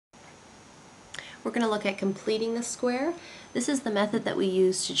We're going to look at completing the square. This is the method that we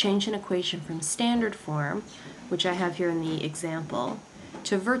use to change an equation from standard form, which I have here in the example,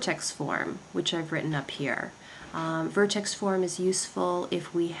 to vertex form, which I've written up here. Vertex form is useful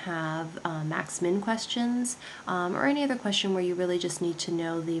if we have max-min questions or any other question where you really just need to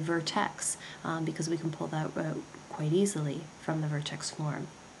know the vertex because we can pull that out quite easily from the vertex form.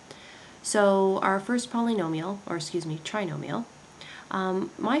 So our first polynomial, or excuse me, trinomial,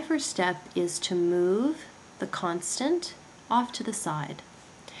 my first step is to move the constant off to the side.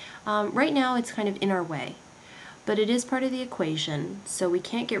 Right now it's kind of in our way, but it is part of the equation, so we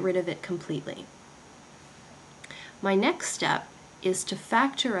can't get rid of it completely. My next step is to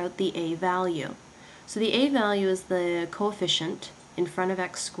factor out the a value. So the a value is the coefficient in front of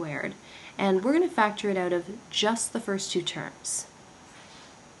x squared, and we're going to factor it out of just the first two terms.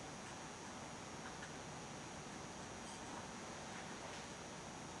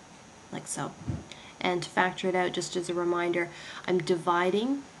 Like so. And to factor it out, just as a reminder, I'm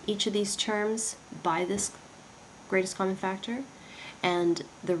dividing each of these terms by this greatest common factor, and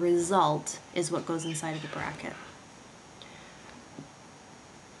the result is what goes inside of the bracket.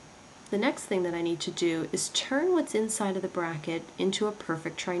 The next thing that I need to do is turn what's inside of the bracket into a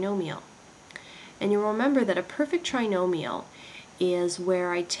perfect trinomial. And you'll remember that a perfect trinomial is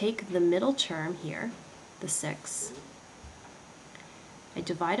where I take the middle term here, the 6, I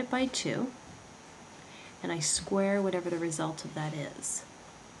divide it by 2, and I square whatever the result of that is.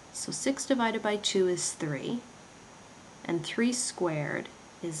 So 6 divided by 2 is 3, and 3 squared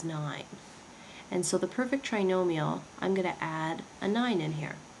is 9. And so the perfect trinomial, I'm going to add a 9 in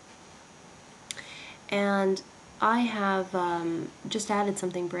here. And I have just added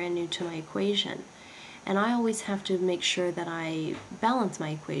something brand new to my equation. And I always have to make sure that I balance my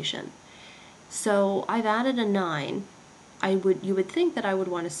equation. So I've added a 9. You would think that I would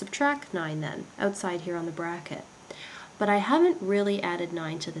want to subtract 9 then, outside here on the bracket. But I haven't really added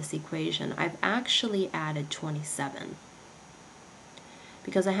 9 to this equation. I've actually added 27.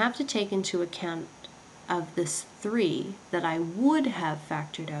 Because I have to take into account of this 3 that I would have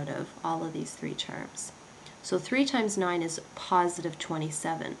factored out of all of these 3 terms. So 3 times 9 is positive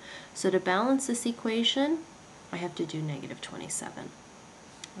 27. So to balance this equation, I have to do negative 27.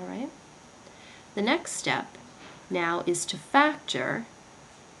 All right? The next step now is to factor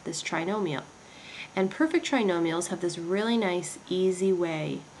this trinomial. And perfect trinomials have this really nice, easy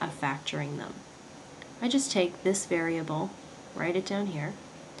way of factoring them. I just take this variable, write it down here,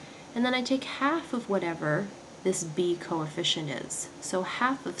 and then I take half of whatever this b coefficient is. So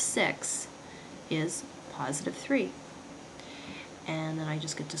half of 6 is positive 3. And then I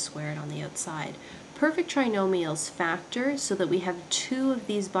just get to square it on the outside. Perfect trinomials factor so that we have 2 of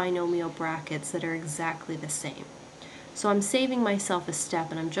these binomial brackets that are exactly the same. So I'm saving myself a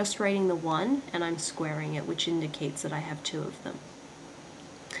step, and I'm just writing the 1 and I'm squaring it, which indicates that I have 2 of them.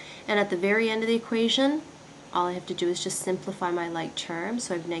 And at the very end of the equation, all I have to do is just simplify my like terms.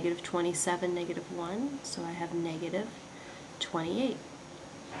 So I have negative 27, negative 1, so I have negative 28.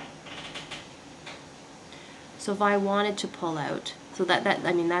 So if I wanted to pull out, so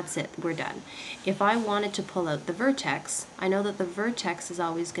I mean that's it, we're done. If I wanted to pull out the vertex, I know that the vertex is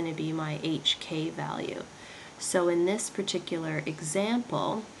always going to be my hk value. So in this particular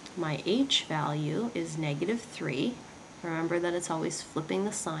example, my h value is negative 3. Remember that it's always flipping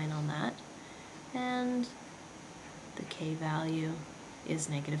the sign on that. And the k value is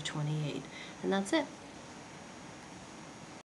negative 28. And that's it.